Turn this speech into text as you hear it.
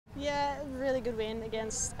Yeah, really good win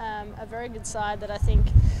against a very good side that I think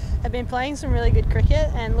have been playing some really good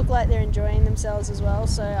cricket and look like they're enjoying themselves as well.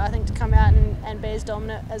 So I think to come out and be as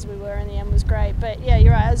dominant as we were in the end was great. But yeah,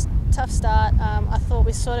 you're right, it was a tough start. I thought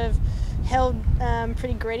we sort of held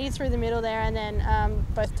pretty gritty through the middle there, and then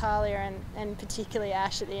both Tahlia and particularly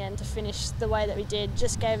Ash at the end to finish the way that we did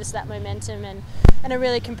just gave us that momentum and a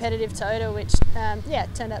really competitive total, which yeah,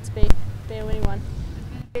 turned out to be a winning one.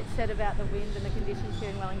 It said about the wind and the conditions here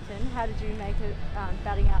in Wellington. How did you make it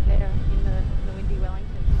batting out there in the windy Wellington?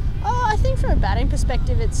 Oh, I think from a batting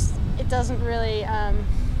perspective, it doesn't really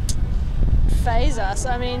phase us.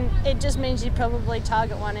 I mean, it just means you probably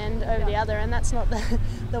target one end over the other, and that's not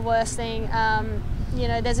the worst thing. You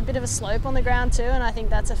know, there's a bit of a slope on the ground too, and I think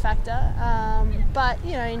that's a factor. But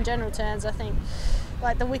you know, in general terms, I think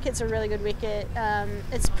like the wicket's a really good wicket.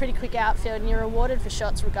 It's a pretty quick outfield, and you're rewarded for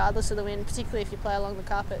shots regardless of the wind, particularly if you play along the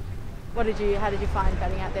carpet. How did you find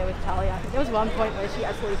batting out there with Tahlia? I think there was one point where she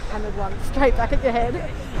absolutely hammered one straight back at your head.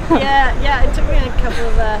 yeah, it took me a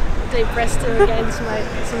couple of deep breaths to regain some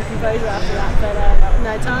composure after that. But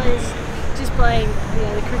no, Tahlia's just playing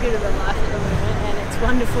the cricket of her life at the moment, and it's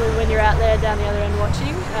wonderful when you're out there down the other end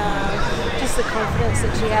watching. Just the confidence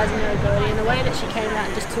that she has in her ability and the way that she came out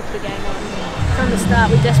and just took the game on from the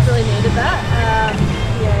start. We desperately needed that.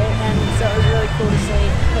 And so it was really cool to see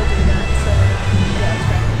her do that. So yeah, it's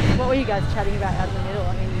great. What were you guys chatting about out in the middle?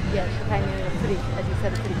 I mean, yeah, she came in at a pretty, as you said,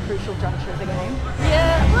 a pretty crucial juncture of the game.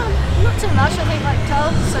 Yeah, well, not too much. I think like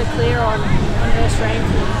Tahlia's so clear on her strengths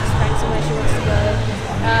and where she wants to go.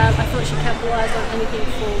 I thought she capitalised on anything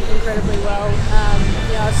full incredibly well.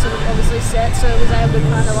 I was sort of obviously set, so I was able to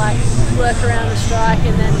kind of like work around the strike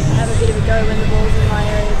and then have a bit of a go when the ball's in my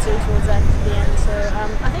area too towards the end. So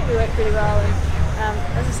I think we worked pretty well, and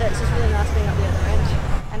as I said, it's just really nice being up the other end.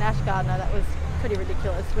 And Ashleigh Gardner, that was pretty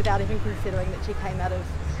ridiculous without even considering that she came out of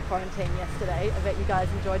quarantine yesterday. I bet you guys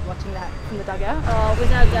enjoyed watching that from the dugout. Oh,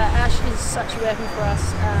 without doubt, Ash is such a weapon for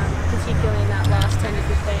us, particularly in that last 10 to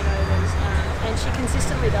 15 overs, and she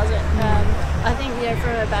consistently does it. I think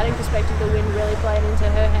from a batting perspective, the wind really played into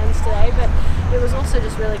her hands today, but it was also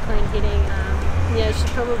just really clean hitting. She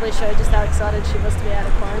probably showed just how excited she was to be out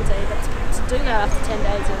of quarantine, but to do that after 10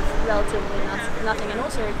 days of relatively nothing and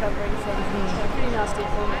also recovering from a pretty nasty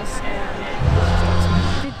illness.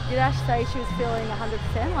 Did Ash say she was feeling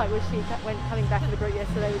 100%? Like, was she, when coming back to the group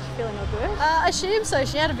yesterday, was she feeling all good? I assume so.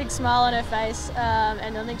 She had a big smile on her face,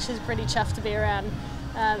 and I think she's pretty chuffed to be around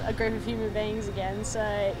a group of human beings again.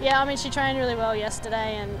 So yeah, I mean, she trained really well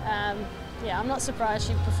yesterday, and I'm not surprised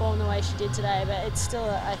she performed the way she did today, but it's still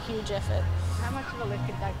a huge effort. How much of a lift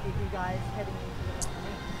did that give you guys heading into the next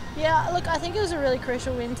inning? Yeah, look, I think it was a really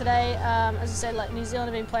crucial win today. As I said, like New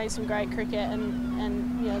Zealand have been playing some great cricket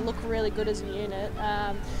and look really good as a unit.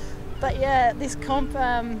 But yeah, this comp,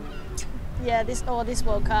 this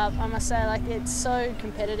World Cup, I must say, like it's so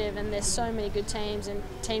competitive and there's so many good teams and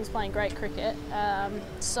teams playing great cricket.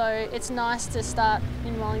 So it's nice to start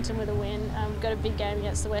in Wellington with a win. We've got a big game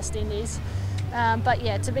against the West Indies. But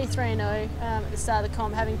yeah, to be 3-0 at the start of the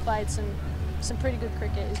comp, having played some pretty good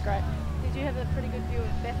cricket is great. Did you have a pretty good view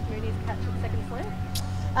of Beth Mooney's catch at second slip?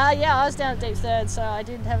 Yeah, I was down at deep third, so I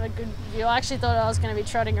did have a good view. I actually thought I was going to be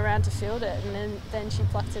trotting around to field it, and then she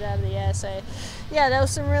plucked it out of the air. So, yeah, there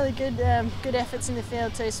was some really good efforts in the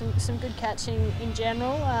field too. Some good catching in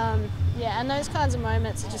general. And those kinds of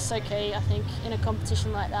moments are just so key, I think, in a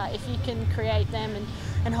competition like that. If you can create them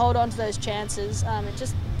and hold on to those chances, it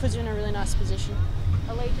just puts you in a really nice position.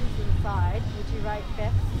 Allegiance inside, would you rate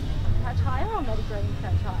Beth catch higher or Maddie Green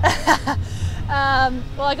catch higher?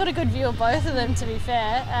 Well, I got a good view of both of them, to be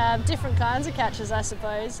fair. Different kinds of catches, I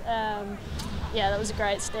suppose. Yeah, that was a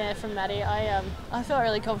great stare from Maddie. I felt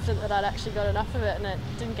really confident that I'd actually got enough of it, and it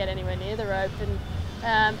didn't get anywhere near the rope.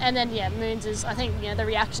 And then yeah, Moons is, I think, the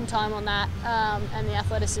reaction time on that and the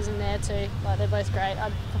athleticism there too. Like, they're both great.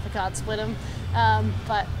 I probably can't split them,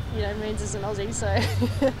 but Moons is an Aussie, so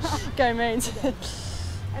go Moons.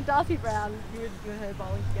 And Darcie Brown, you and her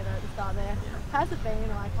bowling together at the start there. How's it been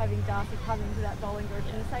like having Darcie come into that bowling group,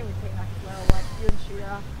 and the same with Tina as well, like you and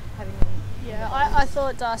Shooter having them? Yeah, I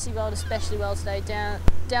thought Darcie bowled especially well today,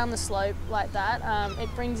 down the slope like that. It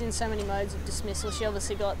brings in so many modes of dismissal. She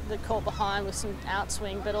obviously got the caught behind with some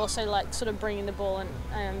outswing, but also like sort of bringing the ball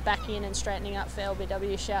and back in and straightening up for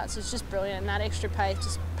LBW shouts. It's just brilliant, and that extra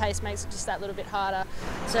pace makes it just that little bit harder.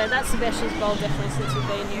 So that's the best she's bowled definitely since we've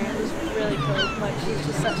been here. It was really cool. Like, she's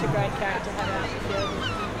just such a great character to have out in the field.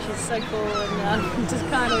 She she's so cool and just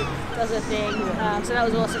kind of does her thing. So that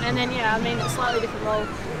was awesome. And then I mean, a slightly different role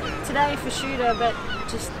today for shooter, but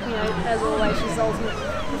just as always, she's the ultimate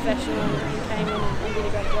professional and came in and did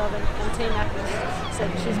a great job. And T Mac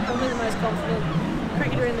said she's probably the most confident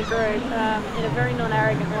cricketer in the group in a very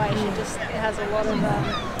non-arrogant way. She just has a lot of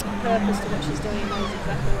purpose to what she's doing, knows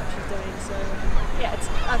exactly what she's doing. So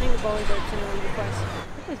I think the bowling group's in a really good place.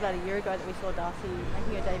 It was about a year ago that we saw Darcie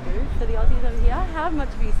making her debut for the Aussies over here. How much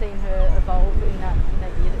have you seen her evolve in that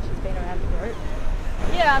year that she's been around the group?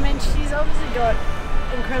 Yeah, I mean, she's obviously got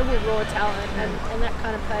incredible raw talent and that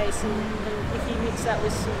kind of pace, and if you mix that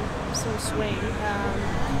with some swing,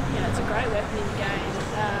 it's a great weapon in the game.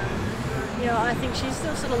 I think she's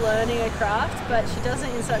still sort of learning her craft, but she does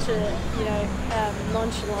it in such a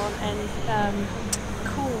nonchalant and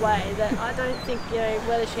cool way that I don't think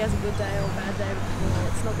whether she has a good day or a bad day,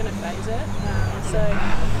 it's not going to faze her.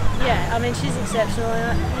 I mean, she's exceptional.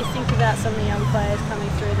 And you think about some of the young players coming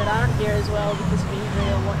through that aren't here as well because of injury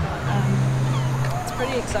or whatnot. It's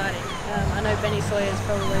pretty exciting. I know Benny Sawyer's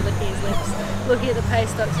probably licking his lips, looking at the pay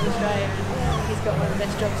stocks of Australia, and he's got one of the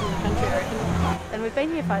best jobs in the country, I reckon. And we've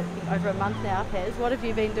been here for over a month now, Pez. What have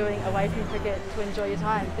you been doing away from cricket to enjoy your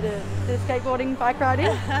time? Bit of skateboarding, bike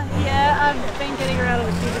riding? I've been getting around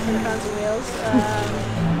on a few different kinds of wheels.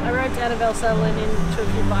 I roped out of El Sutherland into a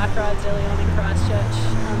few bike rides early on in Christchurch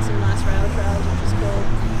on some nice rail trails, which was cool.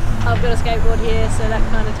 I've got a skateboard here, so that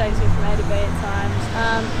kind of takes me from A to B at times.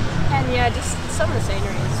 Just some of the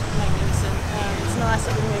scenery is magnificent. It's nice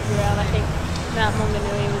that we moved around. I think Mount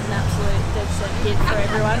Maunganui was an absolute dead set hit for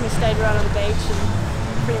everyone. We stayed right on the beach and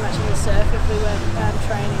pretty much in the surf if we weren't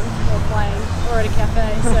training or playing or at a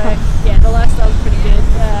cafe. So the lifestyle's pretty good.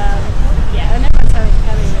 And everyone's having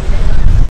a really